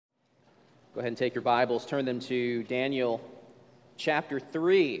Go ahead and take your Bibles, turn them to Daniel chapter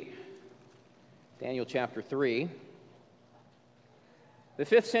 3. Daniel chapter 3. The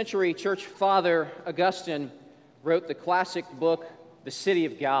 5th century church father Augustine wrote the classic book, The City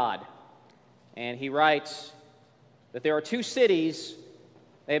of God. And he writes that there are two cities.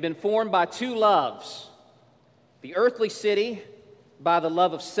 They have been formed by two loves. The earthly city by the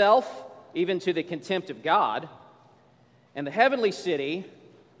love of self, even to the contempt of God. And the heavenly city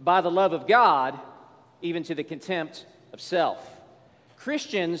by the love of God, even to the contempt of self.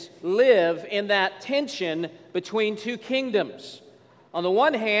 Christians live in that tension between two kingdoms. On the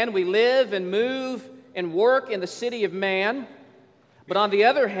one hand, we live and move and work in the city of man. But on the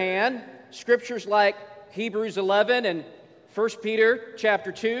other hand, scriptures like Hebrews 11 and 1 Peter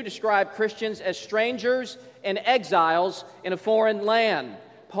chapter 2 describe Christians as strangers and exiles in a foreign land.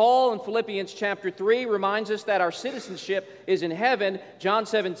 Paul in Philippians chapter 3 reminds us that our citizenship is in heaven. John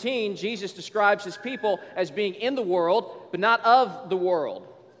 17, Jesus describes his people as being in the world, but not of the world.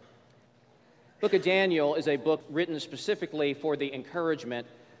 The book of Daniel is a book written specifically for the encouragement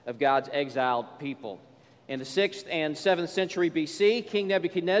of God's exiled people. In the 6th and 7th century BC, King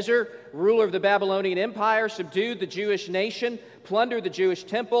Nebuchadnezzar, ruler of the Babylonian Empire, subdued the Jewish nation, plundered the Jewish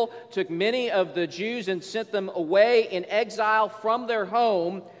temple, took many of the Jews and sent them away in exile from their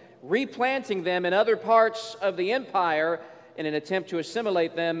home, replanting them in other parts of the empire in an attempt to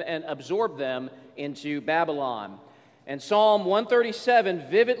assimilate them and absorb them into Babylon. And Psalm 137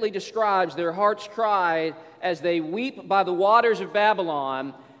 vividly describes their heart's cry as they weep by the waters of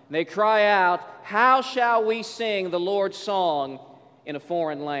Babylon. They cry out, "How shall we sing the Lord's song in a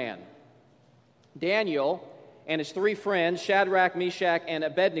foreign land?" Daniel and his three friends, Shadrach, Meshach, and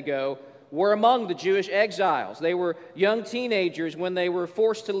Abednego, were among the Jewish exiles. They were young teenagers when they were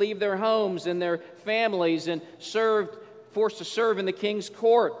forced to leave their homes and their families and forced to serve in the king's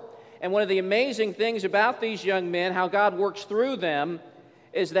court. And one of the amazing things about these young men, how God works through them,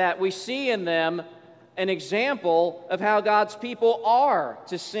 is that we see in them an example of how God's people are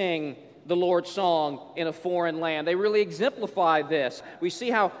to sing the Lord's song in a foreign land. They really exemplify this. We see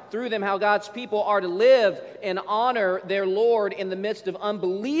how through them how God's people are to live and honor their Lord in the midst of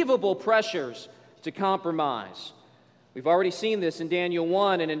unbelievable pressures to compromise. We've already seen this in Daniel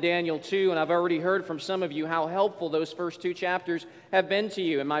 1 and in Daniel 2, and I've already heard from some of you how helpful those first two chapters have been to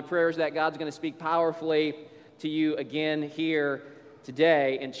you. And my prayer is that God's going to speak powerfully to you again here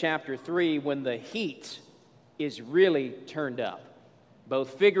today in chapter 3 when the heat is really turned up,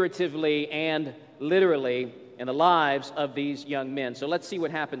 both figuratively and literally in the lives of these young men. So let's see what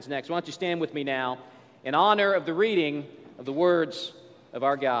happens next. Why don't you stand with me now in honor of the reading of the words of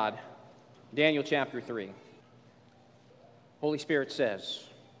our God. Daniel chapter 3. Holy Spirit says,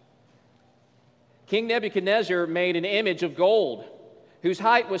 King Nebuchadnezzar made an image of gold, whose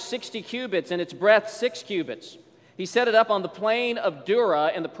height was 60 cubits and its breadth 6 cubits. He set it up on the plain of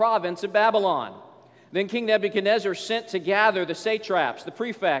Dura in the province of Babylon. Then King Nebuchadnezzar sent to gather the satraps, the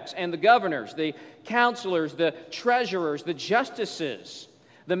prefects, and the governors, the counselors, the treasurers, the justices,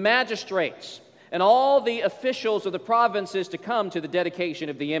 the magistrates, and all the officials of the provinces to come to the dedication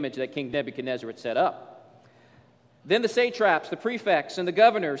of the image that King Nebuchadnezzar had set up. Then the satraps, the prefects, and the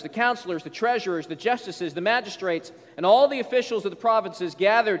governors, the counselors, the treasurers, the justices, the magistrates, and all the officials of the provinces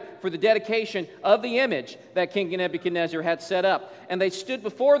gathered for the dedication of the image that King Nebuchadnezzar had set up. And they stood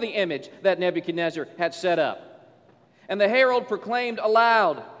before the image that Nebuchadnezzar had set up. And the herald proclaimed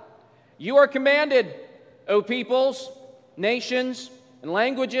aloud, "You are commanded, O peoples, nations, and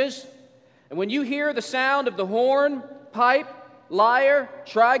languages, and when you hear the sound of the horn, pipe, lyre,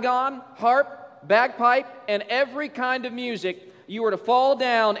 trigon, harp, bagpipe, and every kind of music, you are to fall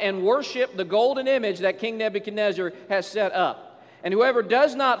down and worship the golden image that King Nebuchadnezzar has set up. And whoever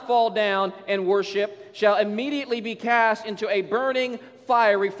does not fall down and worship shall immediately be cast into a burning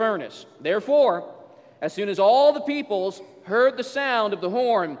fiery furnace. Therefore, as soon as all the peoples heard the sound of the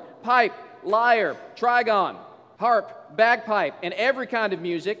horn, pipe, lyre, trigon, harp, bagpipe, and every kind of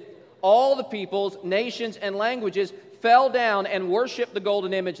music, all the peoples, nations, and languages fell down and worshiped the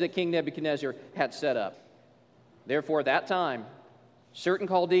golden image that King Nebuchadnezzar had set up. Therefore, at that time, certain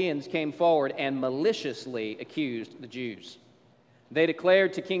Chaldeans came forward and maliciously accused the Jews. They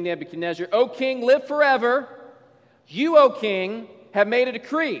declared to King Nebuchadnezzar, "O king, live forever. You, O king, have made a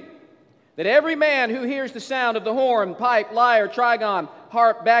decree that every man who hears the sound of the horn, pipe, lyre, trigon,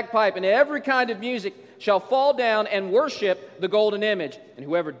 harp, bagpipe, and every kind of music shall fall down and worship the golden image. And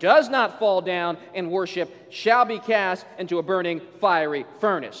whoever does not fall down and worship shall be cast into a burning fiery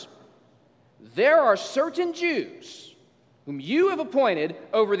furnace. There are certain Jews whom you have appointed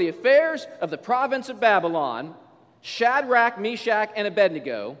over the affairs of the province of Babylon, Shadrach, Meshach, and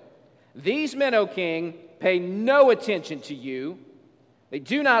Abednego. These men, O king, pay no attention to you. They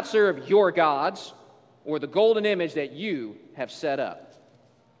do not serve your gods or the golden image that you have set up."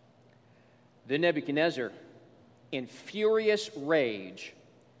 Then Nebuchadnezzar, in furious rage,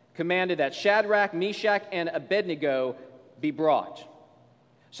 commanded that Shadrach, Meshach, and Abednego be brought.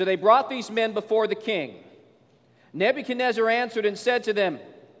 So they brought these men before the king. Nebuchadnezzar answered and said to them,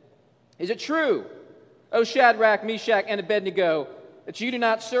 "Is it true, O Shadrach, Meshach, and Abednego, that you do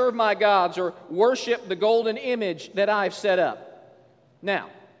not serve my gods or worship the golden image that I have set up? Now,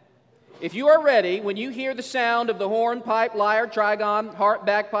 if you are ready, when you hear the sound of the horn, pipe, lyre, trigon, harp,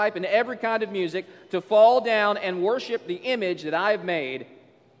 bagpipe, and every kind of music, to fall down and worship the image that I have made,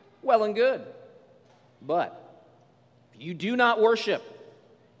 well and good. But if you do not worship,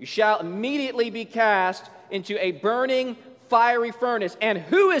 you shall immediately be cast into a burning, fiery furnace. And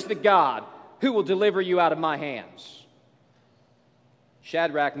who is the God who will deliver you out of my hands?"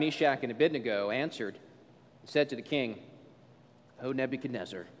 Shadrach, Meshach, and Abednego answered and said to the king, "O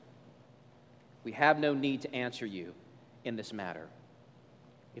Nebuchadnezzar, we have no need to answer you in this matter.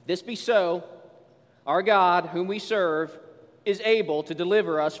 If this be so, our God, whom we serve, is able to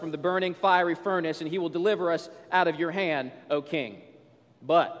deliver us from the burning fiery furnace, and he will deliver us out of your hand, O king.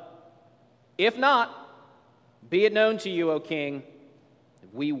 But if not, be it known to you, O king,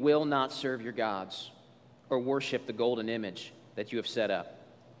 that we will not serve your gods or worship the golden image that you have set up."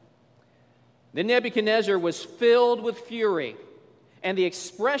 Then Nebuchadnezzar was filled with fury, and the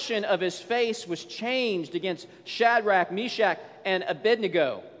expression of his face was changed against Shadrach, Meshach, and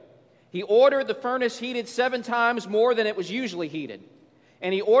Abednego. He ordered the furnace heated 7 times more than it was usually heated.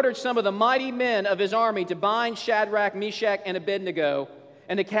 And he ordered some of the mighty men of his army to bind Shadrach, Meshach, and Abednego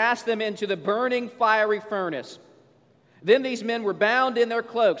and to cast them into the burning fiery furnace. Then these men were bound in their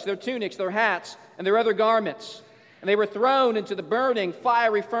cloaks, their tunics, their hats, and their other garments, and they were thrown into the burning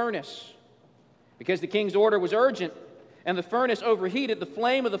fiery furnace. Because the king's order was urgent, and the furnace overheated, the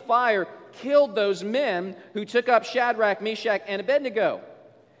flame of the fire killed those men who took up Shadrach, Meshach, and Abednego.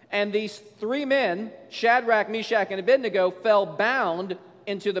 And these 3 men, Shadrach, Meshach, and Abednego, fell bound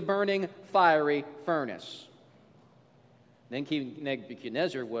into the burning fiery furnace. Then King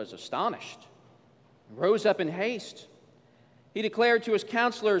Nebuchadnezzar was astonished, rose up in haste. He declared to his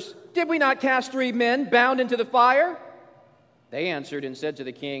counselors, "Did we not cast 3 men bound into the fire?" They answered and said to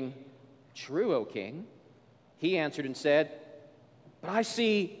the king, "True, O king." He answered and said, "But I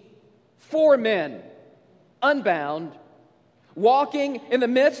see 4 men, unbound, walking in the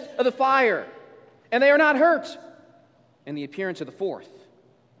midst of the fire, and they are not hurt. And the appearance of the 4th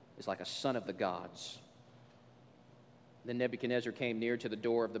is like a son of the gods." Then Nebuchadnezzar came near to the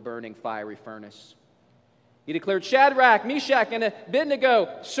door of the burning fiery furnace. He declared, "Shadrach, Meshach, and Abednego,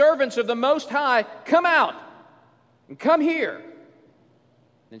 servants of the Most High, come out and come here."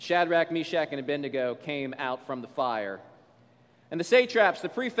 Then Shadrach, Meshach, and Abednego came out from the fire. And the satraps, the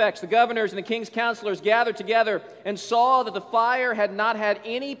prefects, the governors, and the king's counselors gathered together and saw that the fire had not had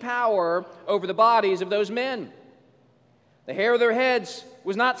any power over the bodies of those men. The hair of their heads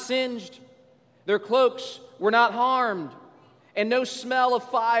was not singed, their cloaks were not harmed, and no smell of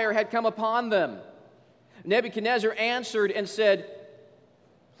fire had come upon them. Nebuchadnezzar answered and said,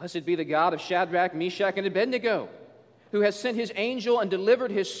 "Blessed be the God of Shadrach, Meshach, and Abednego, who has sent his angel and delivered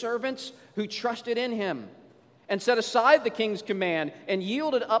his servants who trusted in him, and set aside the king's command and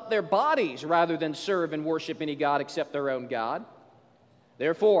yielded up their bodies rather than serve and worship any god except their own God.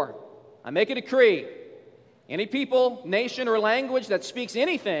 Therefore, I make a decree. Any people, nation, or language that speaks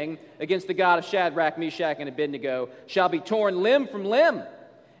anything against the God of Shadrach, Meshach, and Abednego shall be torn limb from limb,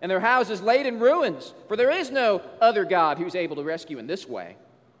 and their houses laid in ruins, for there is no other God who's able to rescue in this way."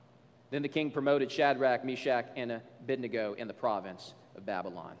 Then the king promoted Shadrach, Meshach, and Abednego in the province of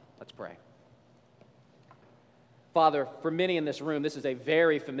Babylon. Let's pray. Father, for many in this room, this is a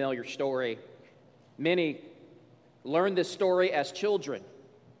very familiar story. Many learned this story as children.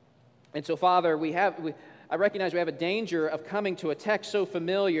 And so, Father, I recognize we have a danger of coming to a text so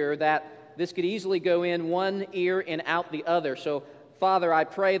familiar that this could easily go in one ear and out the other. So, Father, I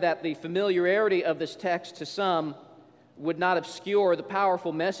pray that the familiarity of this text to some would not obscure the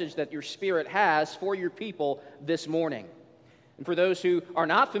powerful message that your Spirit has for your people this morning. And for those who are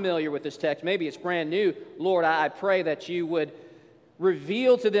not familiar with this text, maybe it's brand new, Lord, I pray that you would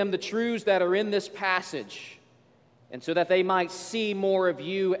reveal to them the truths that are in this passage, and so that they might see more of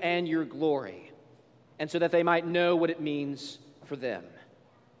you and your glory, and so that they might know what it means for them.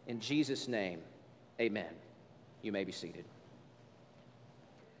 In Jesus' name, amen. You may be seated.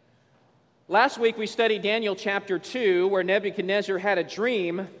 Last week we studied Daniel chapter 2, where Nebuchadnezzar had a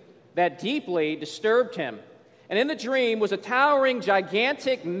dream that deeply disturbed him. And in the dream was a towering,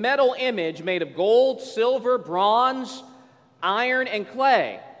 gigantic metal image made of gold, silver, bronze, iron, and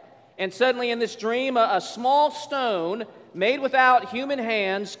clay. And suddenly in this dream, a small stone made without human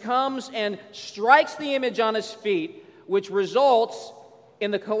hands comes and strikes the image on his feet, which results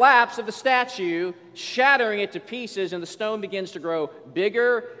in the collapse of the statue, shattering it to pieces, and the stone begins to grow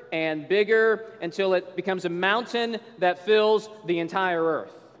bigger and bigger until it becomes a mountain that fills the entire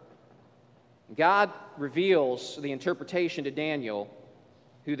earth. God reveals the interpretation to Daniel,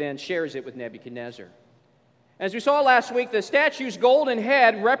 who then shares it with Nebuchadnezzar. As we saw last week, the statue's golden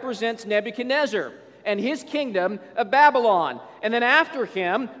head represents Nebuchadnezzar and his kingdom of Babylon. And then after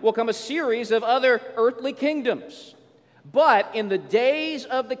him will come a series of other earthly kingdoms. But in the days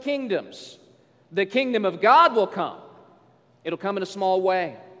of the kingdoms, the kingdom of God will come. It'll come in a small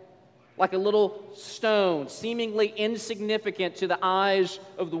way, like a little stone, seemingly insignificant to the eyes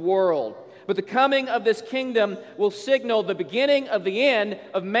of the world. But the coming of this kingdom will signal the beginning of the end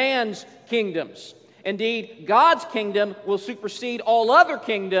of man's kingdoms. Indeed, God's kingdom will supersede all other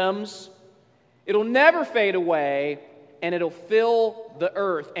kingdoms. It'll never fade away, and it'll fill the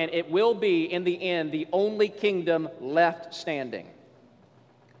earth, and it will be, in the end, the only kingdom left standing.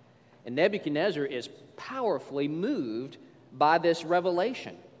 And Nebuchadnezzar is powerfully moved by this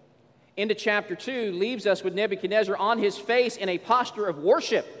revelation. Into chapter 2 leaves us with Nebuchadnezzar on his face in a posture of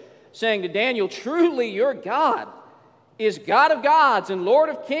worship, saying to Daniel, "Truly your God is God of gods and Lord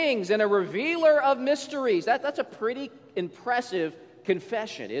of kings and a revealer of mysteries." That's a pretty impressive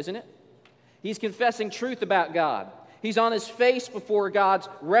confession, isn't it? He's confessing truth about God. He's on his face before God's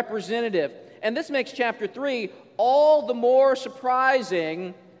representative. And this makes chapter 3 all the more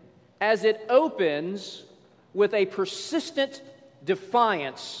surprising as it opens with a persistent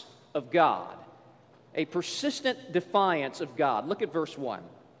defiance of God. A persistent defiance of God. Look at verse 1.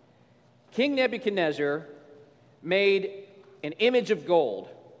 King Nebuchadnezzar made an image of gold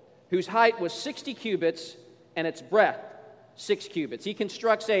whose height was 60 cubits and its breadth 6 cubits. He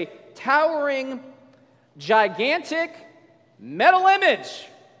constructs a towering, gigantic metal image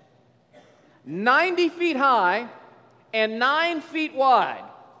 90 feet high and 9 feet wide.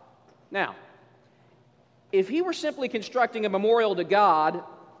 Now, if he were simply constructing a memorial to God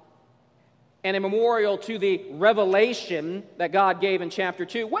and a memorial to the revelation that God gave in chapter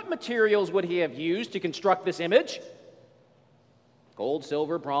 2, what materials would he have used to construct this image? Gold,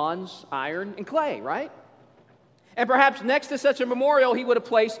 silver, bronze, iron, and clay, right? And perhaps next to such a memorial, he would have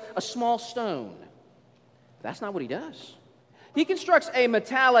placed a small stone. That's not what he does. He constructs a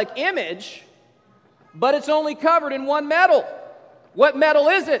metallic image, but it's only covered in one metal. What metal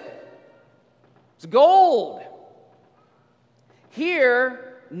is it? It's gold. Here,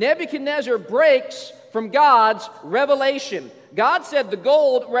 Nebuchadnezzar breaks from God's revelation. God said the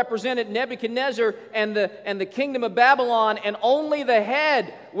gold represented Nebuchadnezzar and the kingdom of Babylon, and only the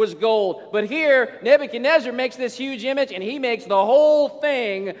head was gold. But here, Nebuchadnezzar makes this huge image, and he makes the whole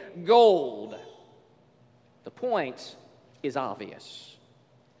thing gold. The point is obvious.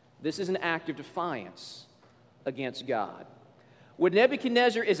 This is an act of defiance against God. What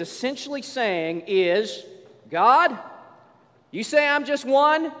Nebuchadnezzar is essentially saying is, God, you say I'm just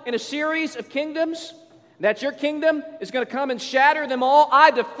one in a series of kingdoms? That your kingdom is going to come and shatter them all?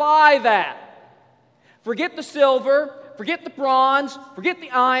 I defy that. Forget the silver, forget the bronze, forget the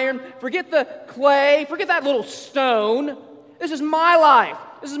iron, forget the clay, forget that little stone. This is my life.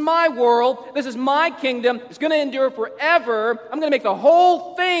 This is my world. This is my kingdom. It's going to endure forever. I'm going to make the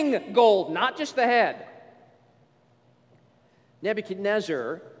whole thing gold, not just the head.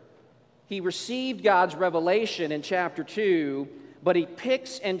 Nebuchadnezzar, he received God's revelation in chapter 2, but he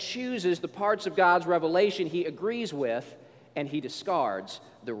picks and chooses the parts of God's revelation he agrees with, and he discards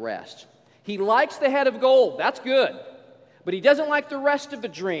the rest. He likes the head of gold. That's good. But he doesn't like the rest of the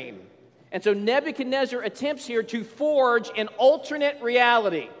dream. And so Nebuchadnezzar attempts here to forge an alternate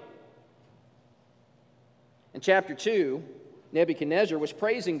reality. In chapter 2, Nebuchadnezzar was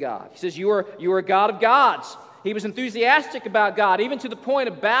praising God. He says, you are a God of gods. He was enthusiastic about God, even to the point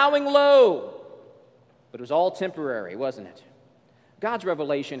of bowing low. But it was all temporary, wasn't it? God's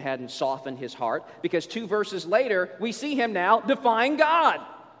revelation hadn't softened his heart, because 2 verses later, we see him now defying God.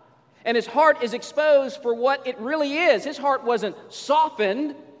 And his heart is exposed for what it really is. His heart wasn't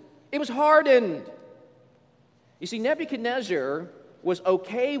softened, it was hardened. You see, Nebuchadnezzar was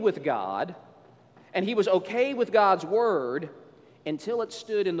okay with God, and he was okay with God's word until it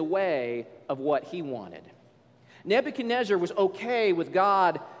stood in the way of what he wanted. Nebuchadnezzar was okay with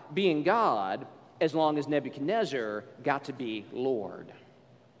God being God as long as Nebuchadnezzar got to be Lord.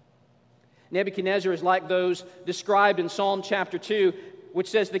 Nebuchadnezzar is like those described in Psalm chapter 2. which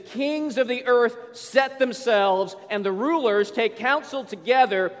says, "The kings of the earth set themselves, and the rulers take counsel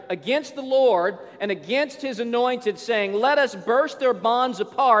together against the Lord and against his anointed, saying, Let us burst their bonds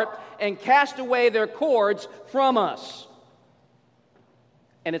apart and cast away their cords from us."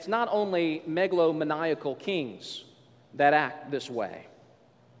 And it's not only megalomaniacal kings that act this way.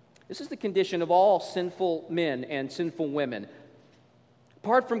 This is the condition of all sinful men and sinful women.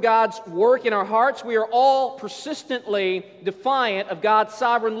 Apart from God's work in our hearts, we are all persistently defiant of God's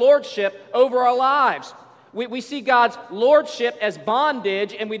sovereign lordship over our lives. We see God's lordship as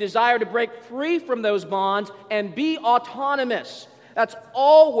bondage, and we desire to break free from those bonds and be autonomous. That's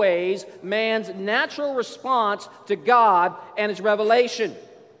always man's natural response to God and his revelation.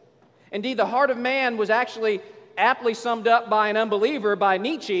 Indeed, the heart of man was actually aptly summed up by an unbeliever, by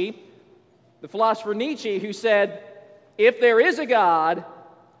Nietzsche, the philosopher Nietzsche, who said, "If there is a God,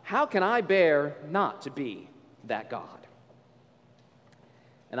 how can I bear not to be that God?"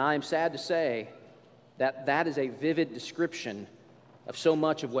 And I am sad to say that that is a vivid description of so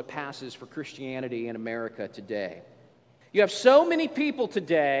much of what passes for Christianity in America today. You have so many people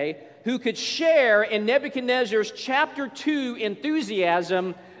today who could share in Nebuchadnezzar's chapter 2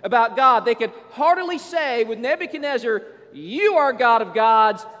 enthusiasm about God. They could heartily say with Nebuchadnezzar, "You are God of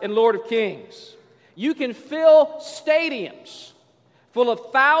gods and Lord of kings." You can fill stadiums full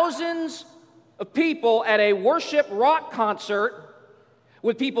of thousands of people at a worship rock concert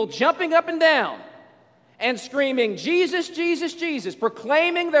with people jumping up and down and screaming, "Jesus, Jesus, Jesus,"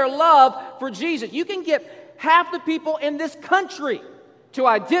 proclaiming their love for Jesus. You can get half the people in this country to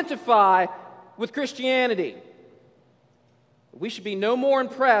identify with Christianity. We should be no more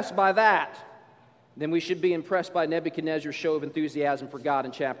impressed by that than we should be impressed by Nebuchadnezzar's show of enthusiasm for God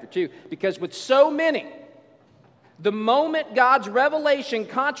in chapter 2. Because with so many, the moment God's revelation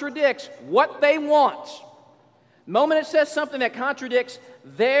contradicts what they want, the moment it says something that contradicts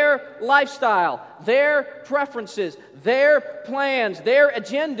their lifestyle, their preferences, their plans, their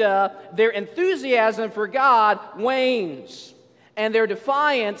agenda, their enthusiasm for God wanes, and their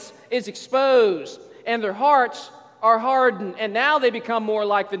defiance is exposed, and their hearts are hardened, and now they become more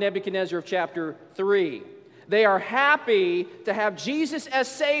like the Nebuchadnezzar of chapter 3. They are happy to have Jesus as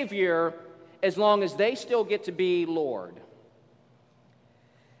Savior as long as they still get to be Lord.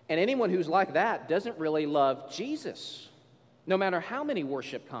 And anyone who's like that doesn't really love Jesus, no matter how many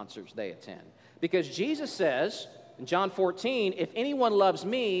worship concerts they attend. Because Jesus says in John 14, "If anyone loves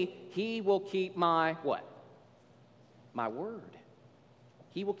me, he will keep my" what? My word.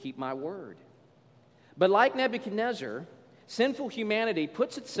 He will keep my word. But like Nebuchadnezzar, sinful humanity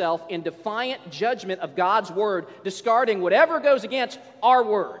puts itself in defiant judgment of God's word, discarding whatever goes against our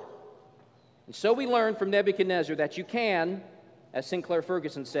word. And so we learn from Nebuchadnezzar that you can, as Sinclair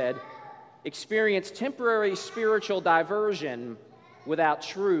Ferguson said, experience temporary spiritual diversion without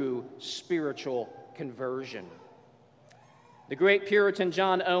true spiritual conversion. The great Puritan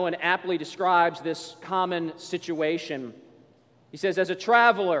John Owen aptly describes this common situation. He says, "As a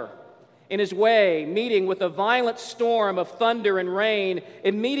traveler in his way, meeting with a violent storm of thunder and rain,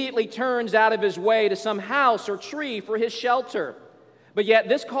 immediately turns out of his way to some house or tree for his shelter. But yet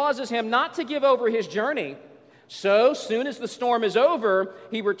this causes him not to give over his journey. So soon as the storm is over,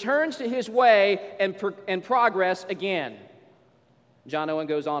 he returns to his way and progress again." John Owen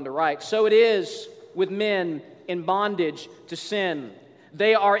goes on to write, "So it is with men in bondage to sin.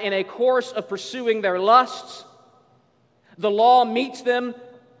 They are in a course of pursuing their lusts. The law meets them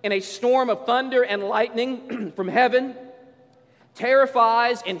in a storm of thunder and lightning from heaven,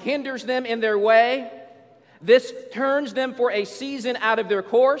 terrifies and hinders them in their way. This turns them for a season out of their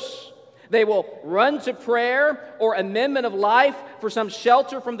course. They will run to prayer or amendment of life for some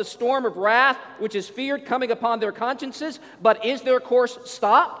shelter from the storm of wrath which is feared coming upon their consciences. But is their course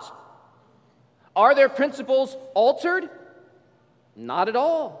stopped? Are their principles altered? Not at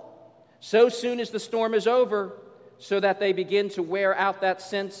all. So soon as the storm is over, so that they begin to wear out that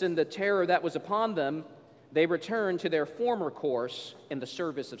sense and the terror that was upon them, they return to their former course in the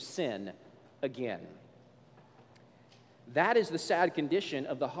service of sin again." That is the sad condition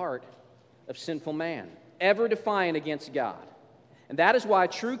of the heart of sinful man, ever defiant against God. And that is why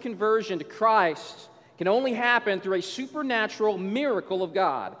true conversion to Christ can only happen through a supernatural miracle of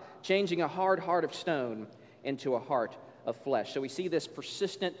God, changing a hard heart of stone into a heart of flesh. So we see this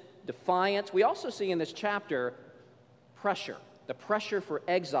persistent defiance. We also see in this chapter pressure, the pressure for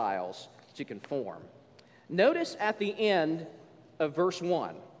exiles to conform. Notice at the end of verse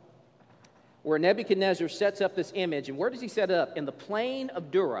 1, where Nebuchadnezzar sets up this image. And where does he set it up? In the plain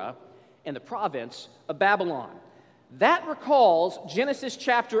of Dura, in the province of Babylon. That recalls Genesis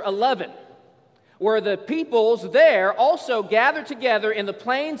chapter 11, where the peoples there also gathered together in the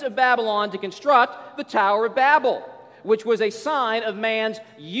plains of Babylon to construct the Tower of Babel, which was a sign of man's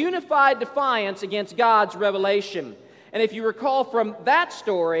unified defiance against God's revelation. And if you recall from that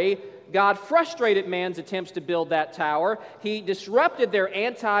story, God frustrated man's attempts to build that tower. He disrupted their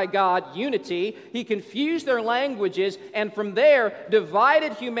anti-God unity. He confused their languages, and from there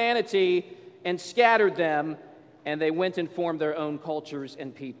divided humanity and scattered them, and they went and formed their own cultures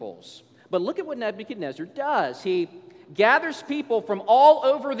and peoples. But look at what Nebuchadnezzar does. He gathers people from all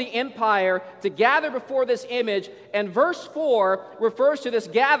over the empire to gather before this image, and verse 4 refers to this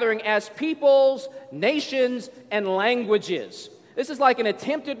gathering as peoples, nations, and languages. This is like an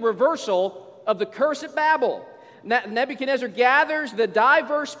attempted reversal of the curse at Babel. Nebuchadnezzar gathers the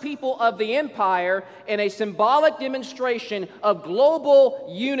diverse people of the empire in a symbolic demonstration of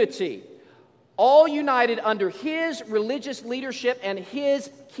global unity, all united under his religious leadership and his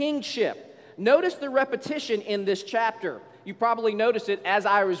kingship. Notice the repetition in this chapter. You probably noticed it as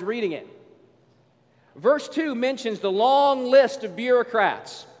I was reading it. Verse 2 mentions the long list of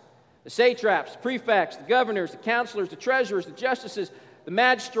bureaucrats: the satraps, prefects, the governors, the counselors, the treasurers, the justices, the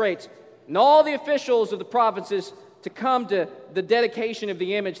magistrates, and all the officials of the provinces to come to the dedication of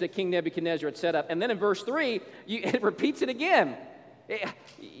the image that King Nebuchadnezzar had set up. And then in verse 3, it repeats it again.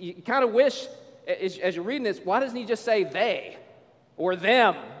 You kind of wish, as you're reading this, why doesn't he just say they or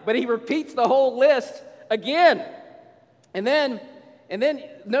them? But he repeats the whole list again. And then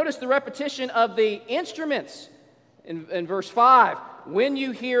notice the repetition of the instruments in verse 5. When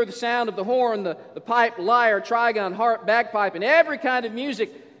you hear the sound of the horn, the pipe, lyre, trigon, harp, bagpipe, and every kind of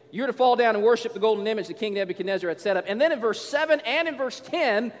music, you're to fall down and worship the golden image that King Nebuchadnezzar had set up. And then in verse 7 and in verse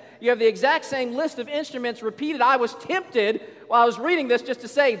 10, you have the exact same list of instruments repeated. I was tempted while I was reading this just to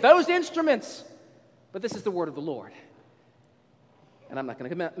say, those instruments. But this is the word of the Lord. And I'm not going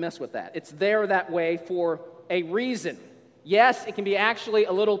to mess with that. It's there that way for a reason. Yes, it can be actually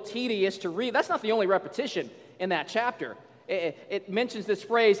a little tedious to read. That's not the only repetition in that chapter. It mentions this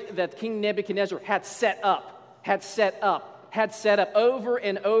phrase that King Nebuchadnezzar had set up over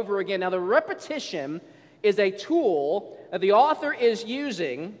and over again. Now, the repetition is a tool that the author is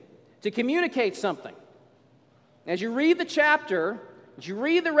using to communicate something. As you read the chapter, as you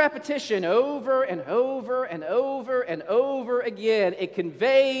read the repetition over and over and over and over again, it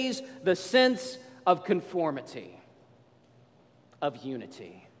conveys the sense of conformity, of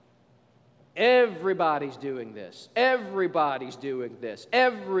unity. Everybody's doing this. Everybody's doing this.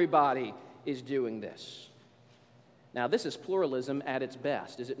 Everybody is doing this. Now, this is pluralism at its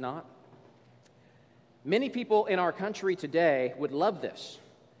best, is it not? Many people in our country today would love this,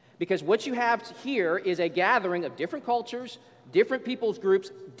 because what you have here is a gathering of different cultures, different people's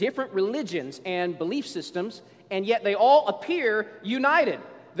groups, different religions and belief systems, and yet they all appear united.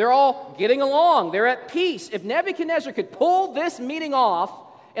 They're all getting along. They're at peace. If Nebuchadnezzar could pull this meeting off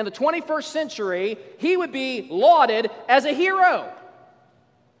in the 21st century, he would be lauded as a hero.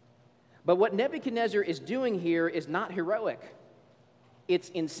 But what Nebuchadnezzar is doing here is not heroic. It's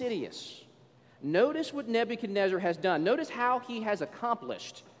insidious. Notice what Nebuchadnezzar has done. Notice how he has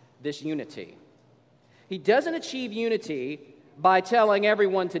accomplished this unity. He doesn't achieve unity by telling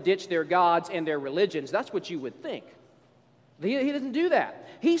everyone to ditch their gods and their religions. That's what you would think. He doesn't do that.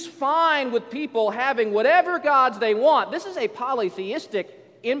 He's fine with people having whatever gods they want. This is a polytheistic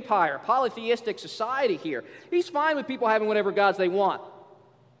empire, polytheistic society here. He's fine with people having whatever gods they want,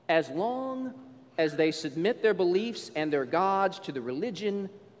 as long as they submit their beliefs and their gods to the religion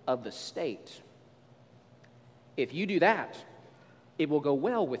of the state. If you do that, it will go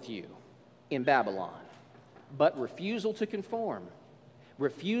well with you in Babylon. But refusal to conform,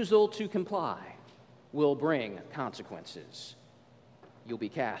 refusal to comply, will bring consequences. You'll be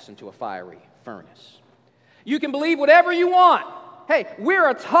cast into a fiery furnace. You can believe whatever you want. Hey, we're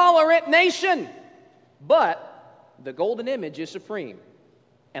a tolerant nation. But the golden image is supreme,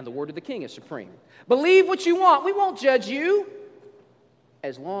 and the word of the king is supreme. Believe what you want. We won't judge you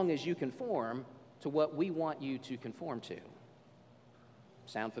as long as you conform to what we want you to conform to.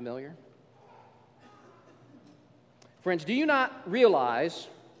 Sound familiar? Friends, do you not realize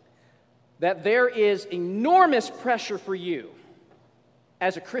that there is enormous pressure for you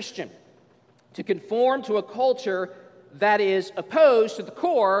as a Christian to conform to a culture that is opposed to the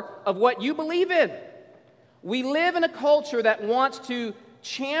core of what you believe in? We live in a culture that wants to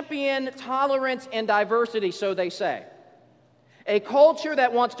champion tolerance and diversity, so they say. A culture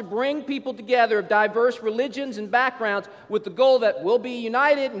that wants to bring people together of diverse religions and backgrounds with the goal that we'll be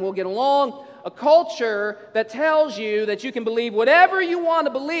united and we'll get along. A culture that tells you that you can believe whatever you want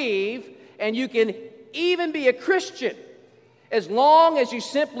to believe, and you can even be a Christian as long as you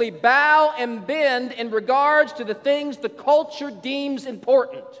simply bow and bend in regards to the things the culture deems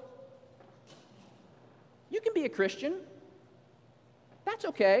important. You can be a Christian. That's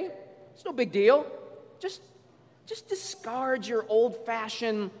okay. It's no big deal. Just discard your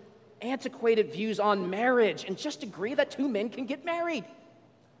old-fashioned, antiquated views on marriage and just agree that two men can get married.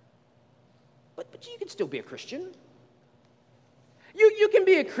 But you can still be a Christian. You can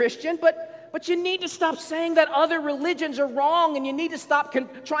be a Christian, but you need to stop saying that other religions are wrong, and you need to stop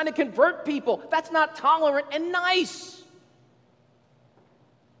trying to convert people. That's not tolerant and nice.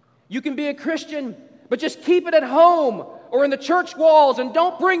 You can be a Christian, but just keep it at home or in the church walls and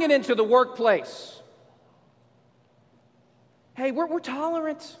don't bring it into the workplace. Hey, we're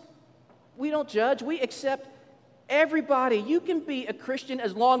tolerant. We don't judge. We accept everybody. You can be a Christian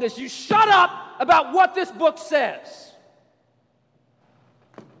as long as you shut up about what this book says.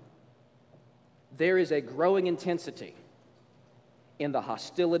 There is a growing intensity in the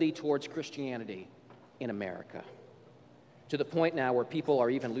hostility towards Christianity in America, to the point now where people are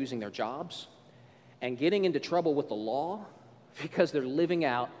even losing their jobs and getting into trouble with the law because they're living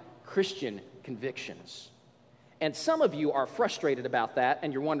out Christian convictions. And some of you are frustrated about that,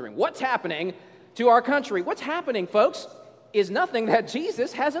 and you're wondering, what's happening to our country? What's happening, folks, is nothing that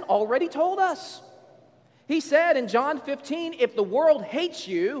Jesus hasn't already told us. He said in John 15, if the world hates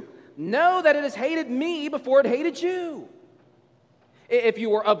you, know that it has hated me before it hated you. If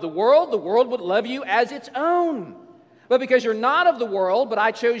you were of the world would love you as its own. But because you're not of the world, but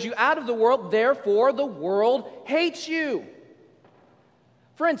I chose you out of the world, therefore the world hates you.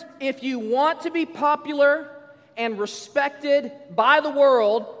 Friends, if you want to be popular and respected by the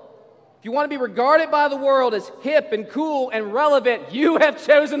world, if you want to be regarded by the world as hip and cool and relevant, you have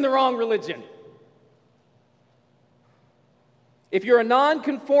chosen the wrong religion. If you're a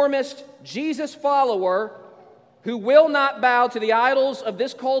nonconformist Jesus follower who will not bow to the idols of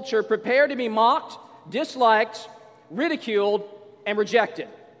this culture, prepare to be mocked, disliked, ridiculed, and rejected.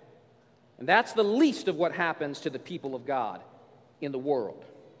 And that's the least of what happens to the people of God in the world.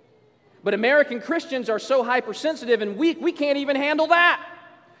 But American Christians are so hypersensitive and weak, we can't even handle that.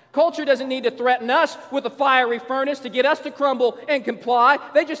 Culture doesn't need to threaten us with a fiery furnace to get us to crumble and comply.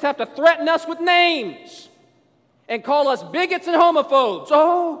 They just have to threaten us with names and call us bigots and homophobes.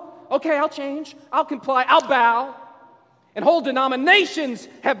 Oh, okay, I'll change. I'll comply. I'll bow. And whole denominations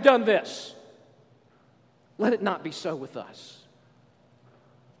have done this. Let it not be so with us.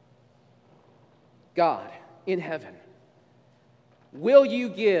 God in heaven, will you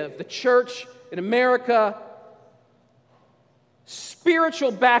give the church in America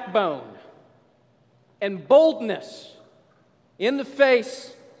spiritual backbone and boldness in the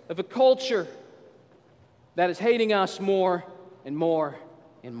face of a culture that is hating us more and more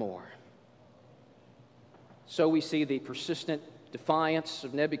and more? So we see the persistent defiance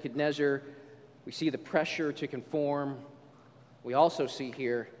of Nebuchadnezzar. We see the pressure to conform. We also see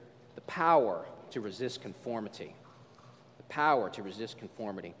here the power to resist conformity. The power to resist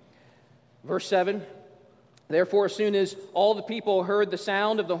conformity. Verse 7, therefore, as soon as all the people heard the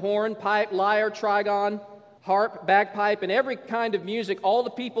sound of the horn, pipe, lyre, trigon, harp, bagpipe, and every kind of music, all the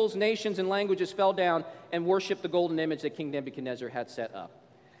peoples, nations, and languages fell down and worshiped the golden image that King Nebuchadnezzar had set up.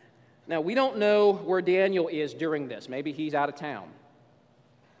 Now, we don't know where Daniel is during this. Maybe he's out of town.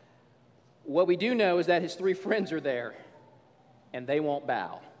 What we do know is that his three friends are there, and they won't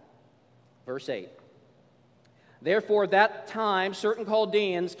bow. Verse 8. Therefore, at that time, certain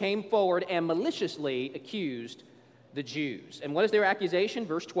Chaldeans came forward and maliciously accused the Jews. And what is their accusation?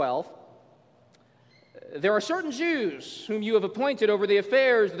 Verse 12. There are certain Jews whom you have appointed over the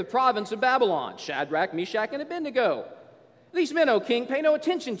affairs of the province of Babylon, Shadrach, Meshach, and Abednego. These men, O king, pay no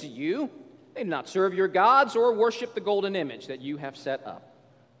attention to you. They do not serve your gods or worship the golden image that you have set up.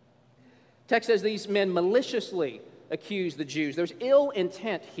 Text says these men maliciously accuse the Jews. There's ill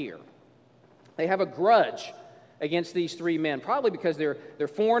intent here. They have a grudge against these three men, probably because they're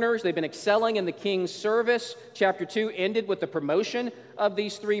foreigners. They've been excelling in the king's service. Chapter 2 ended with the promotion of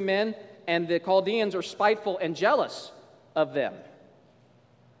these three men, and the Chaldeans are spiteful and jealous of them.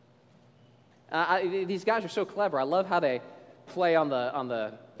 These guys are so clever. I love how they play on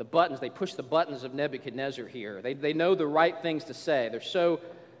the buttons. They push the buttons of Nebuchadnezzar here. They know the right things to say.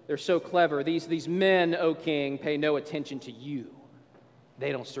 They're so clever. These men, O king, pay no attention to you.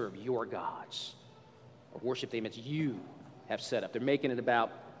 They don't serve your gods or worship the image you have set up. They're making it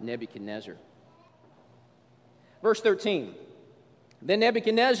about Nebuchadnezzar. Verse 13. Then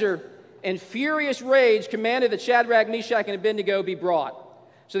Nebuchadnezzar, in furious rage, commanded that Shadrach, Meshach, and Abednego be brought.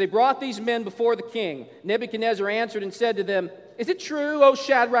 So they brought these men before the king. Nebuchadnezzar answered and said to them, "Is it true, O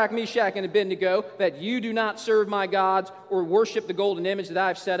Shadrach, Meshach, and Abednego, that you do not serve my gods or worship the golden image that I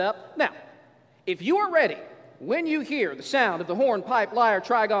have set up? Now, if you are ready, when you hear the sound of the horn, pipe, lyre,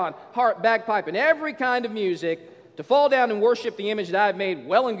 trigon, harp, bagpipe, and every kind of music, to fall down and worship the image that I have made,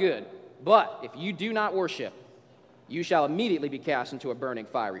 well and good. But if you do not worship, you shall immediately be cast into a burning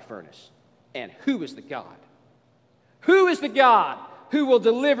fiery furnace. And who is the God? Who is the God who will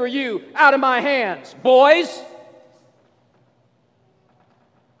deliver you out of my hands, boys?"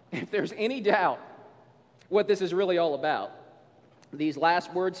 If there's any doubt what this is really all about, these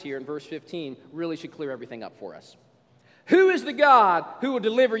last words here in verse 15 really should clear everything up for us. Who is the God who will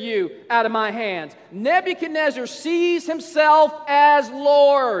deliver you out of my hands? Nebuchadnezzar sees himself as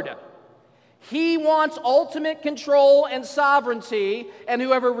Lord. He wants ultimate control and sovereignty, and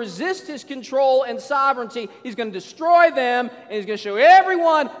whoever resists his control and sovereignty, he's going to destroy them, and he's going to show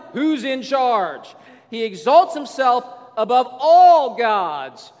everyone who's in charge. He exalts himself above all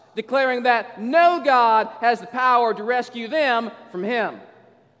gods, declaring that no God has the power to rescue them from him.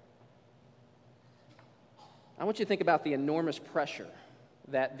 I want you to think about the enormous pressure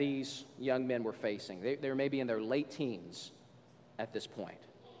that these young men were facing. They were maybe in their late teens at this point.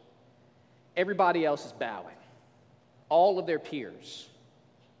 Everybody else is bowing. All of their peers,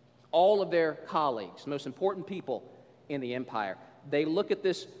 all of their colleagues, most important people in the empire. They look at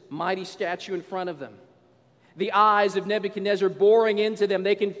this mighty statue in front of them. The eyes of Nebuchadnezzar boring into them.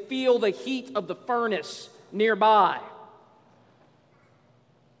 They can feel the heat of the furnace nearby.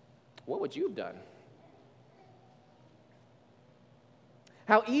 What would you have done?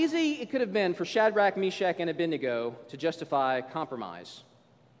 How easy it could have been for Shadrach, Meshach, and Abednego to justify compromise.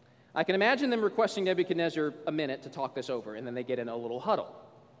 I can imagine them requesting Nebuchadnezzar a minute to talk this over, and then they get in a little huddle.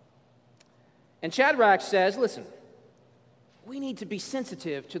 And Shadrach says, "Listen, we need to be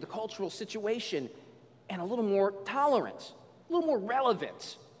sensitive to the cultural situation and a little more tolerant, a little more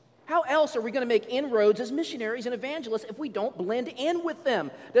relevant. How else are we going to make inroads as missionaries and evangelists if we don't blend in with them?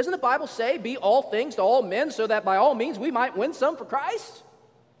 Doesn't the Bible say, 'Be all things to all men, so that by all means we might win some for Christ'?"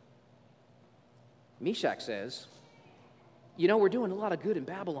 Meshach says, "We're doing a lot of good in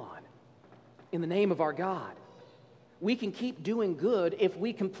Babylon in the name of our God. We can keep doing good if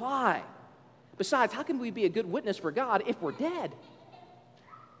we comply. Besides, how can we be a good witness for God if we're dead?"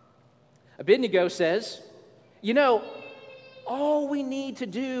 Abednego says, all we need to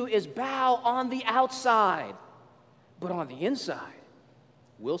do is bow on the outside, but on the inside,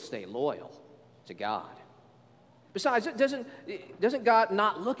 we'll stay loyal to God. Besides, doesn't God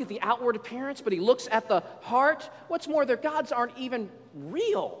not look at the outward appearance, but he looks at the heart? What's more, their gods aren't even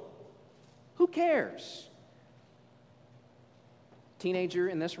real. Who cares? Teenager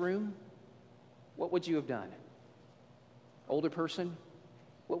in this room, what would you have done? Older person,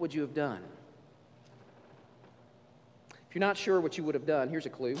 what would you have done? If you're not sure what you would have done, here's a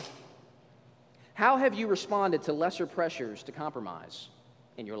clue. How have you responded to lesser pressures to compromise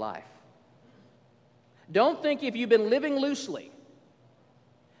in your life? Don't think if you've been living loosely,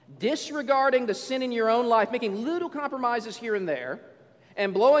 disregarding the sin in your own life, making little compromises here and there,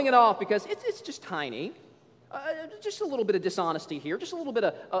 and blowing it off because it's just tiny, just a little bit of dishonesty here, just a little bit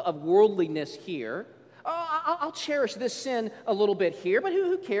of worldliness here. I'll cherish this sin a little bit here, but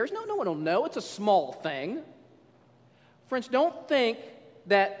who cares? No one will know. It's a small thing. Friends, don't think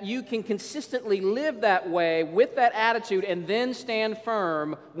that you can consistently live that way with that attitude and then stand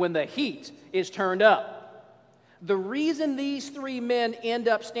firm when the heat is turned up. The reason these three men end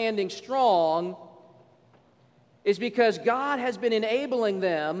up standing strong is because God has been enabling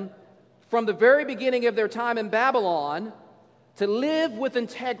them from the very beginning of their time in Babylon to live with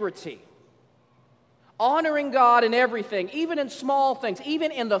integrity, honoring God in everything, even in small things,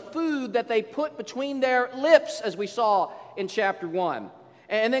 even in the food that they put between their lips, as we saw in chapter 1.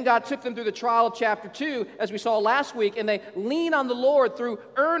 And then God took them through the trial of chapter 2, as we saw last week, and they lean on the Lord through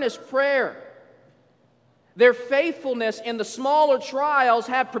earnest prayer. Their faithfulness in the smaller trials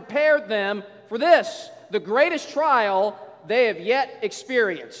have prepared them for this, the greatest trial they have yet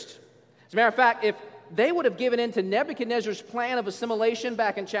experienced. As a matter of fact, if they would have given in to Nebuchadnezzar's plan of assimilation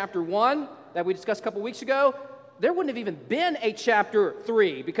back in chapter 1 that we discussed a couple weeks ago, there wouldn't have even been a chapter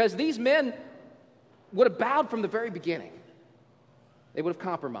 3 because these men would have bowed from the very beginning. They would have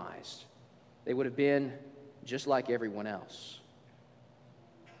compromised. They would have been just like everyone else.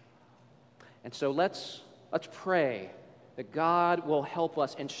 And so let's pray that God will help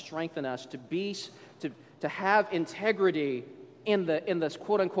us and strengthen us to have integrity in the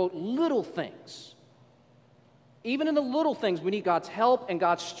quote-unquote little things. Even in the little things, we need God's help and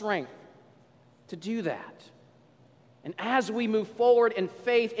God's strength to do that. And as we move forward in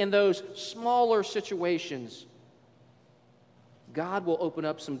faith in those smaller situations, God will open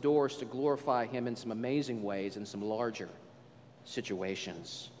up some doors to glorify Him in some amazing ways in some larger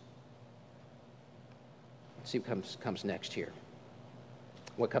situations. Let's see what comes next here.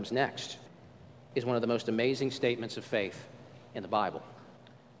 What comes next is one of the most amazing statements of faith in the Bible.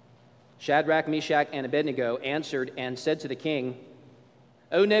 Shadrach, Meshach, and Abednego answered and said to the king,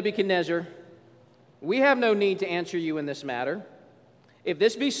 "O Nebuchadnezzar, we have no need to answer you in this matter. If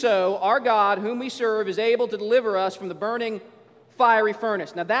this be so, our God, whom we serve, is able to deliver us from the burning fiery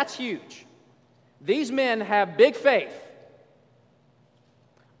furnace." Now that's huge. These men have big faith.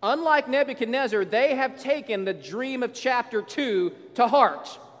 Unlike Nebuchadnezzar, they have taken the dream of chapter 2 to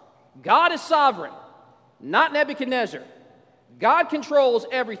heart. God is sovereign, not Nebuchadnezzar. God controls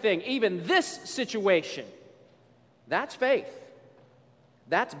everything, even this situation. That's faith.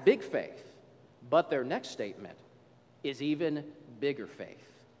 That's big faith. But their next statement is even bigger faith.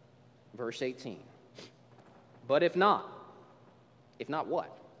 Verse 18. But if not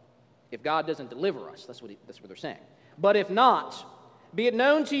what? If God doesn't deliver us, that's what they're saying. But if not, be it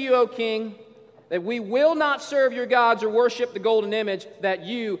known to you, O king, that we will not serve your gods or worship the golden image that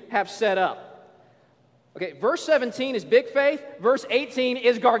you have set up. Okay, verse 17 is big faith. Verse 18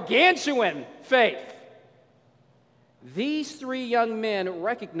 is gargantuan faith. These three young men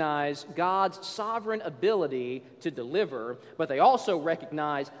recognize God's sovereign ability to deliver, but they also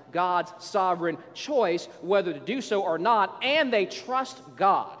recognize God's sovereign choice whether to do so or not, and they trust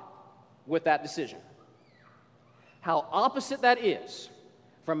God with that decision. How opposite that is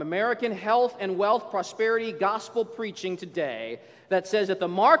from American health and wealth prosperity gospel preaching today that says that the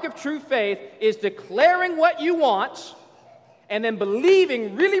mark of true faith is declaring what you want and then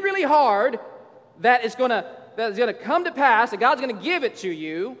believing really, really hard that it's going to come to pass, that God's going to give it to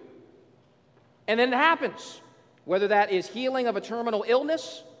you, and then it happens. Whether that is healing of a terminal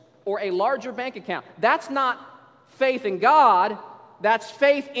illness or a larger bank account. That's not faith in God, that's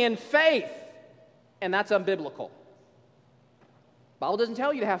faith in faith, and that's unbiblical. The Bible doesn't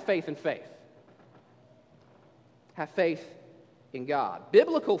tell you to have faith in faith. Have faith in God.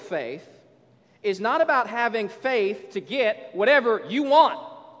 Biblical faith is not about having faith to get whatever you want.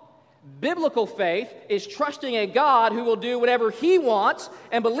 Biblical faith is trusting a God who will do whatever He wants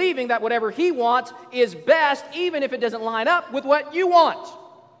and believing that whatever He wants is best, even if it doesn't line up with what you want.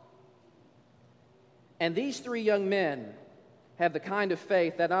 And these three young men have the kind of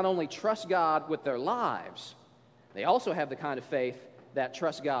faith that not only trusts God with their lives, they also have the kind of faith that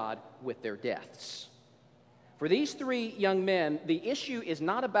trusts God with their deaths. For these three young men, the issue is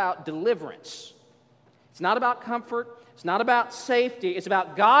not about deliverance. It's not about comfort. It's not about safety. It's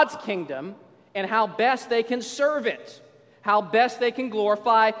about God's kingdom and how best they can serve it, how best they can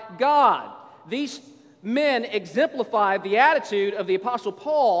glorify God. These men exemplify the attitude of the Apostle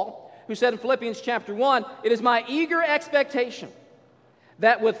Paul, who said in Philippians chapter 1, "It is my eager expectation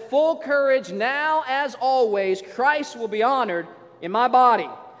that with full courage now as always Christ will be honored in my body,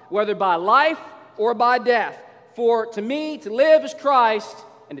 whether by life or by death. For to me to live is Christ,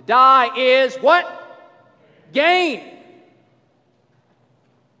 and to die is" what? Gain.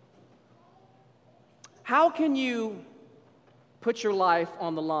 How can you put your life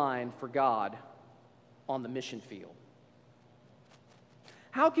on the line for God on the mission field?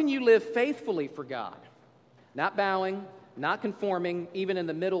 How can you live faithfully for God, not bowing, not conforming, even in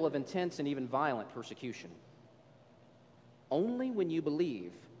the middle of intense and even violent persecution? Only when you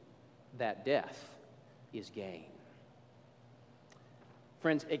believe that death is gain.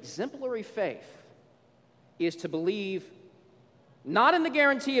 Friends, exemplary faith is to believe not in the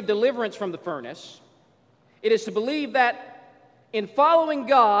guarantee of deliverance from the furnace. It is to believe that in following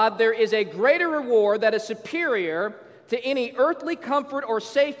God, there is a greater reward that is superior to any earthly comfort or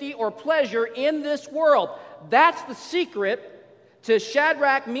safety or pleasure in this world. That's the secret to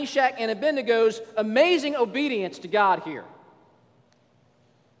Shadrach, Meshach, and Abednego's amazing obedience to God here.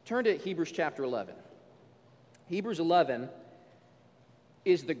 Turn to Hebrews chapter 11. Hebrews 11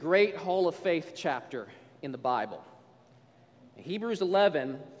 is the great Hall of Faith chapter in the Bible. Hebrews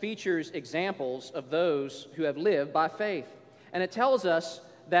 11 features examples of those who have lived by faith. And it tells us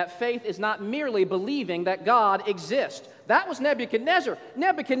that faith is not merely believing that God exists. That was Nebuchadnezzar.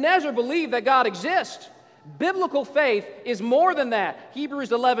 Nebuchadnezzar believed that God exists. Biblical faith is more than that.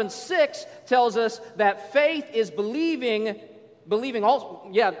 Hebrews 11:6 tells us that faith is believing also,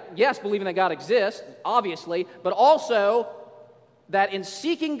 believing that God exists, obviously, but also that in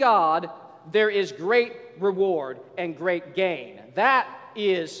seeking God, there is great reward and great gain. That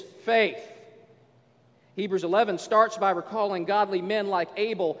is faith. Hebrews 11 starts by recalling godly men like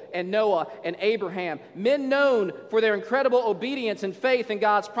Abel and Noah and Abraham, men known for their incredible obedience and faith in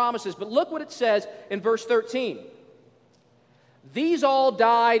God's promises. But look what it says in verse 13. These all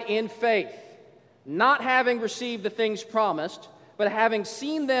died in faith, not having received the things promised, but having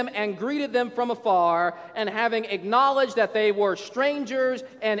seen them and greeted them from afar, and having acknowledged that they were strangers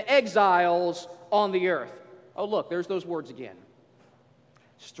and exiles on the earth. Oh, look, there's those words again.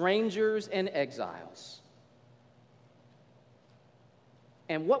 Strangers and exiles.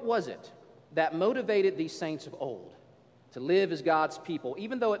 And what was it that motivated these saints of old to live as God's people,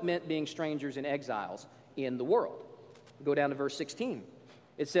 even though it meant being strangers and exiles in the world? We go down to verse 16.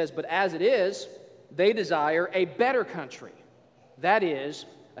 It says, "But as it is, they desire a better country, that is,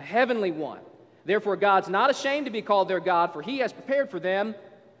 a heavenly one. Therefore God's not ashamed to be called their God, for he has prepared for them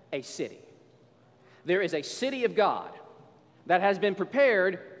a city." There is a city of God that has been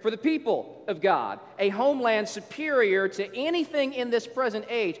prepared for the people of God, a homeland superior to anything in this present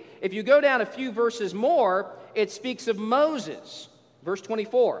age. If you go down a few verses more, it speaks of Moses. Verse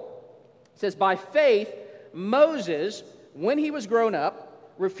 24, it says, "By faith, Moses, when he was grown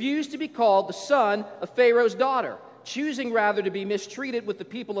up, refused to be called the son of Pharaoh's daughter, choosing rather to be mistreated with the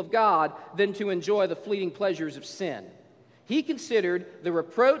people of God than to enjoy the fleeting pleasures of sin. He considered the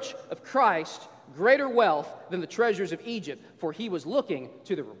reproach of Christ greater wealth than the treasures of Egypt, for he was looking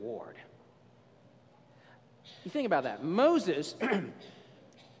to the reward." You think about that. Moses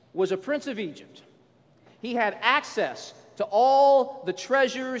was a prince of Egypt. He had access to all the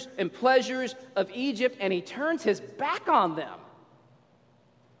treasures and pleasures of Egypt, and he turns his back on them.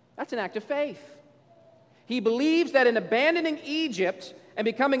 That's an act of faith. He believes that in abandoning Egypt and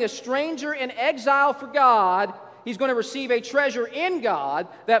becoming a stranger in exile for God, he's going to receive a treasure in God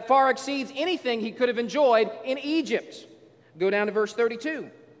that far exceeds anything he could have enjoyed in Egypt. Go down to verse 32.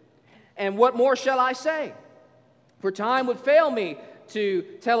 "And what more shall I say? For time would fail me to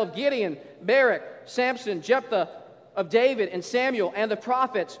tell of Gideon, Barak, Samson, Jephthah, of David and Samuel and the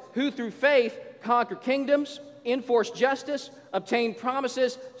prophets, who through faith conquered kingdoms, enforced justice, obtained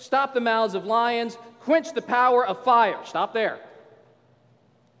promises, stopped the mouths of lions, quenched the power of fire." Stop there.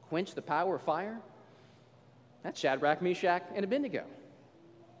 Quench the power of fire? That's Shadrach, Meshach, and Abednego.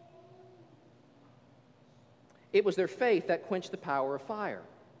 It was their faith that quenched the power of fire.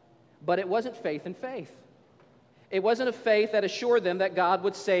 But it wasn't faith in faith. It wasn't a faith that assured them that God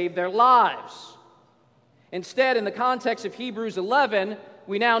would save their lives. Instead, in the context of Hebrews 11,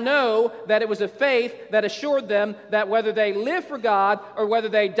 we now know that it was a faith that assured them that whether they live for God or whether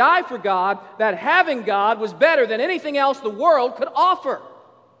they die for God, that having God was better than anything else the world could offer.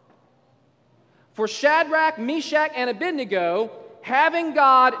 For Shadrach, Meshach, and Abednego, having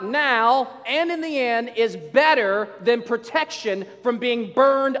God now and in the end is better than protection from being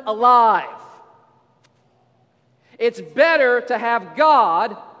burned alive. It's better to have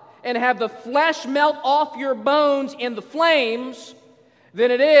God and have the flesh melt off your bones in the flames than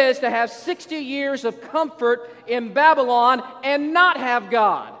it is to have 60 years of comfort in Babylon and not have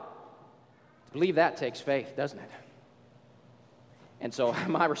God. To believe that takes faith, doesn't it? And so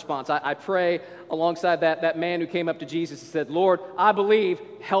my response, I pray alongside that man who came up to Jesus and said, "Lord, I believe,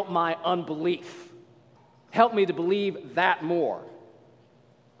 help my unbelief. Help me to believe that more."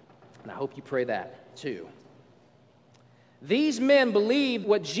 And I hope you pray that too. These men believed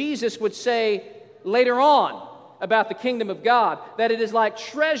what Jesus would say later on about the kingdom of God, that it is like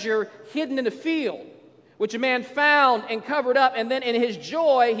treasure hidden in a field, which a man found and covered up, and then in his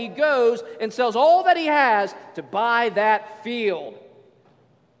joy he goes and sells all that he has to buy that field.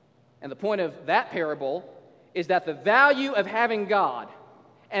 And the point of that parable is that the value of having God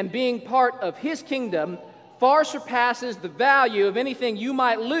and being part of his kingdom far surpasses the value of anything you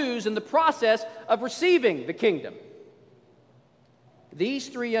might lose in the process of receiving the kingdom. These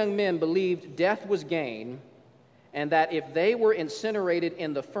three young men believed death was gain, and that if they were incinerated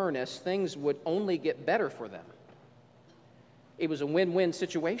in the furnace, things would only get better for them. It was a win-win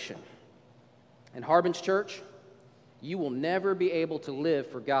situation. In Harbin's Church, you will never be able to live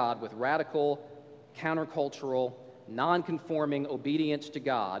for God with radical, countercultural, non-conforming obedience to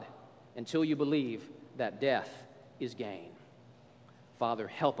God until you believe that death is gain. Father,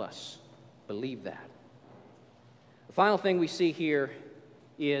 help us believe that. The final thing we see here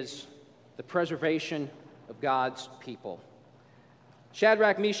is the preservation of God's people.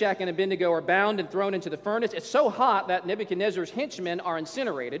 Shadrach, Meshach, and Abednego are bound and thrown into the furnace. It's so hot that Nebuchadnezzar's henchmen are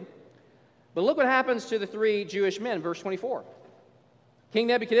incinerated. But look what happens to the three Jewish men, verse 24. King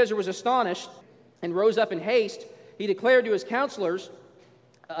Nebuchadnezzar was astonished and rose up in haste. He declared to his counselors,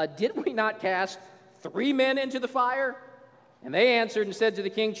 "Did we not cast 3 men into the fire?" And they answered and said to the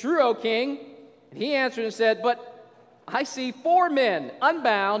king, "True, O king." And he answered and said, "But I see 4 men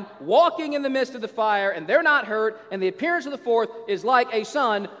unbound walking in the midst of the fire, and they're not hurt, and the appearance of the fourth is like a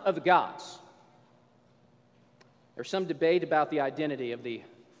son of the gods." There's some debate about the identity of the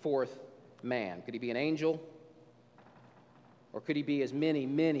fourth man. Could he be an angel? Or could he be, as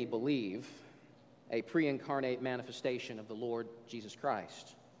many believe, a pre-incarnate manifestation of the Lord Jesus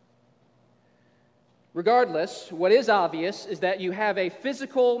Christ? Regardless, what is obvious is that you have a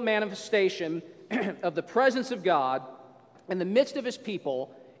physical manifestation of the presence of God in the midst of his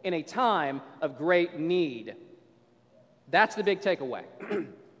people in a time of great need. That's the big takeaway,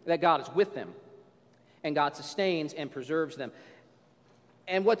 that God is with them, and God sustains and preserves them.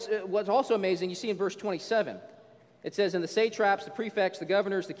 And what's also amazing, you see in verse 27, it says, "And the satraps, the prefects, the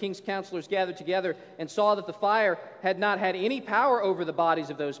governors, the king's counselors gathered together and saw that the fire had not had any power over the bodies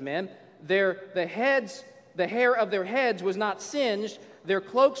of those men. The hair of their heads was not singed, their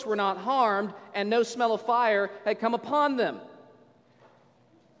cloaks were not harmed, and no smell of fire had come upon them."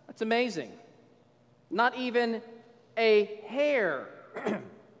 That's amazing. Not even a hair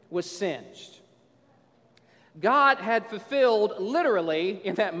was singed. God had fulfilled, literally,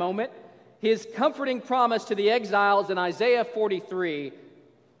 in that moment, his comforting promise to the exiles in Isaiah 43,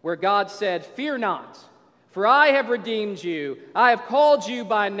 where God said, "Fear not, for I have redeemed you. I have called you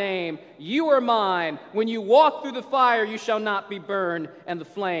by name. You are mine. When you walk through the fire, you shall not be burned, and the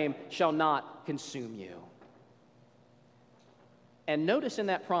flame shall not consume you." And notice in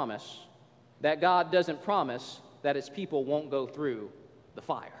that promise that God doesn't promise that his people won't go through the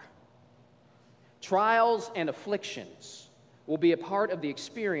fire. Trials and afflictions will be a part of the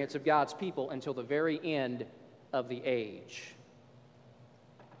experience of God's people until the very end of the age.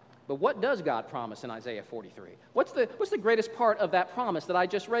 But what does God promise in Isaiah 43? What's the greatest part of that promise that I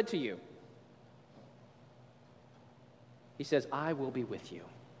just read to you? He says, "I will be with you."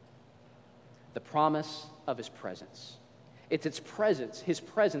 The promise of his presence. It's his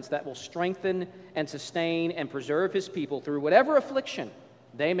presence that will strengthen and sustain and preserve his people through whatever affliction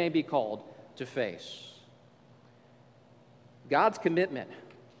they may be called to face. God's commitment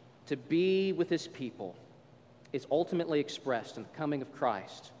to be with his people is ultimately expressed in the coming of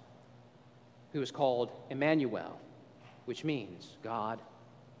Christ, who is called Emmanuel, which means God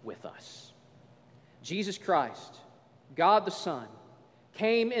with us. Jesus Christ, God the Son,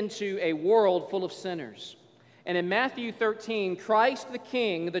 came into a world full of sinners. And in Matthew 13, Christ the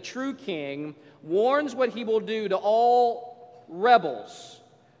King, the true King, warns what he will do to all rebels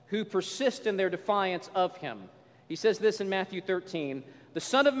who persist in their defiance of him. He says this in Matthew 13, "The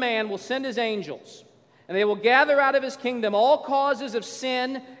Son of Man will send his angels, and they will gather out of his kingdom all causes of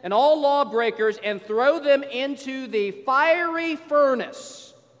sin and all lawbreakers and throw them into the fiery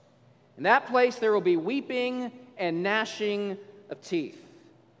furnace. In that place there will be weeping and gnashing of teeth."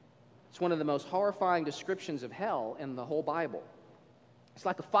 It's one of the most horrifying descriptions of hell in the whole Bible. It's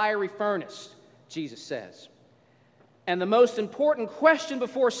like a fiery furnace, Jesus says. And the most important question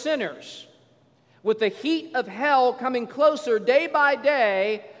before sinners, with the heat of hell coming closer day by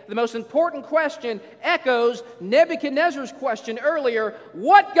day, the most important question echoes Nebuchadnezzar's question earlier: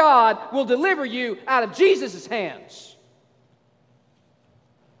 what God will deliver you out of Jesus' hands?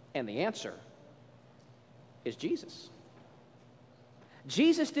 And the answer is Jesus.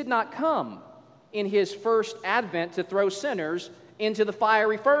 Jesus did not come in his first advent to throw sinners into the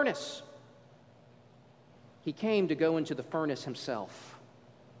fiery furnace. He came to go into the furnace himself,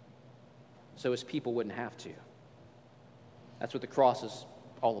 so his people wouldn't have to. That's what the cross is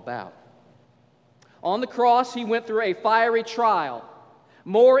all about. On the cross, he went through a fiery trial,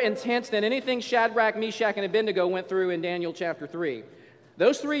 more intense than anything Shadrach, Meshach, and Abednego went through in Daniel chapter 3.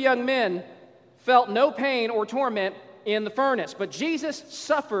 Those 3 young men felt no pain or torment in the furnace, but Jesus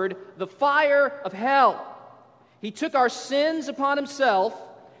suffered the fire of hell. He took our sins upon himself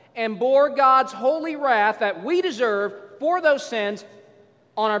and bore God's holy wrath that we deserve for those sins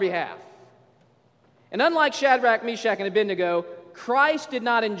on our behalf. And unlike Shadrach, Meshach, and Abednego, Christ did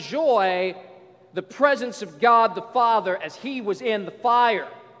not enjoy the presence of God the Father as he was in the fire,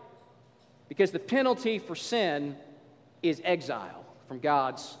 because the penalty for sin is exile from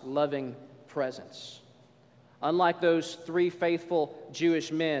God's loving presence. Unlike those 3 faithful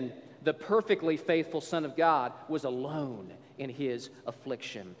Jewish men, the perfectly faithful Son of God was alone in his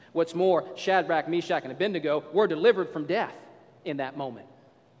affliction. What's more, Shadrach, Meshach, and Abednego were delivered from death in that moment.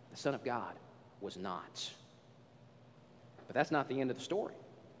 The Son of God was not. But that's not the end of the story.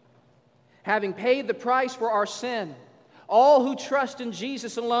 Having paid the price for our sin, all who trust in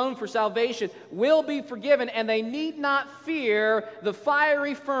Jesus alone for salvation will be forgiven, and they need not fear the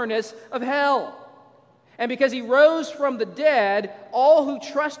fiery furnace of hell. And because he rose from the dead, all who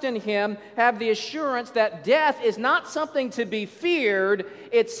trust in him have the assurance that death is not something to be feared,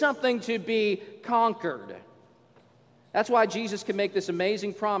 it's something to be conquered. That's why Jesus can make this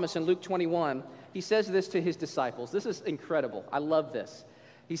amazing promise in Luke 21. He says this to his disciples. This is incredible. I love this.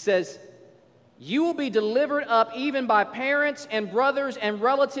 He says, "You will be delivered up even by parents and brothers and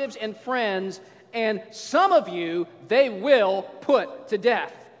relatives and friends, and some of you they will put to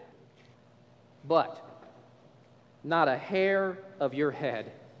death. But not a hair of your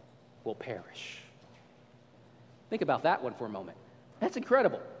head will perish." Think about that one for a moment. That's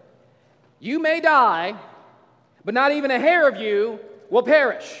incredible. You may die, but not even a hair of you will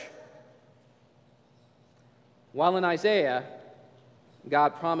perish. While in Isaiah,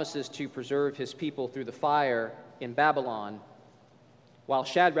 God promises to preserve his people through the fire in Babylon, while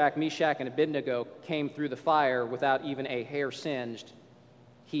Shadrach, Meshach, and Abednego came through the fire without even a hair singed,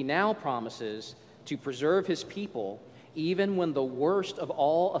 he now promises to preserve his people even when the worst of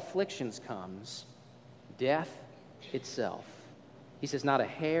all afflictions comes, death itself. He says, not a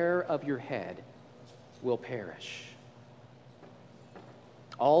hair of your head will perish.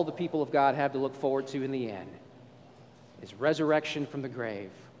 All the people of God have to look forward to in the end is resurrection from the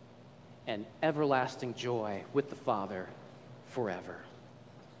grave and everlasting joy with the Father forever.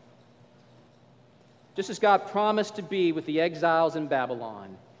 Just as God promised to be with the exiles in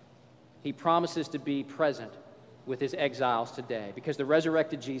Babylon, he promises to be present with his exiles today, because the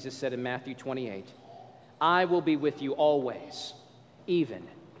resurrected Jesus said in Matthew 28, "I will be with you always, even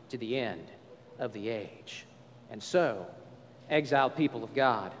to the end of the age." And so, exiled people of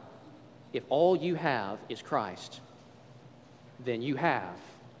God, if all you have is Christ, then you have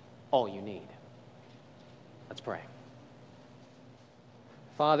all you need. Let's pray.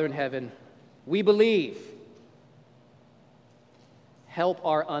 Father in heaven, we believe. Help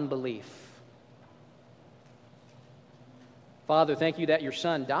our unbelief. Father, thank you that your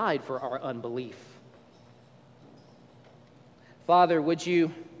Son died for our unbelief. Father, would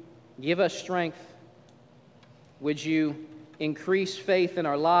you give us strength? Would you increase faith in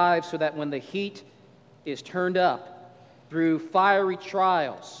our lives so that when the heat is turned up through fiery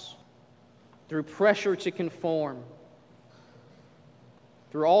trials, through pressure to conform,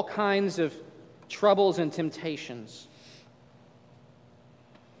 through all kinds of troubles and temptations,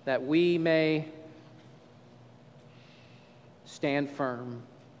 that we may stand firm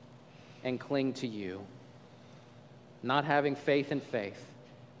and cling to you, not having faith in faith,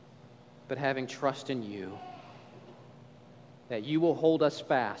 but having trust in you, that you will hold us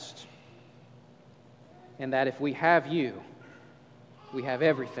fast, and that if we have you, we have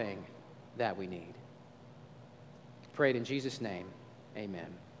everything that we need. Prayed in Jesus' name,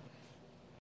 amen.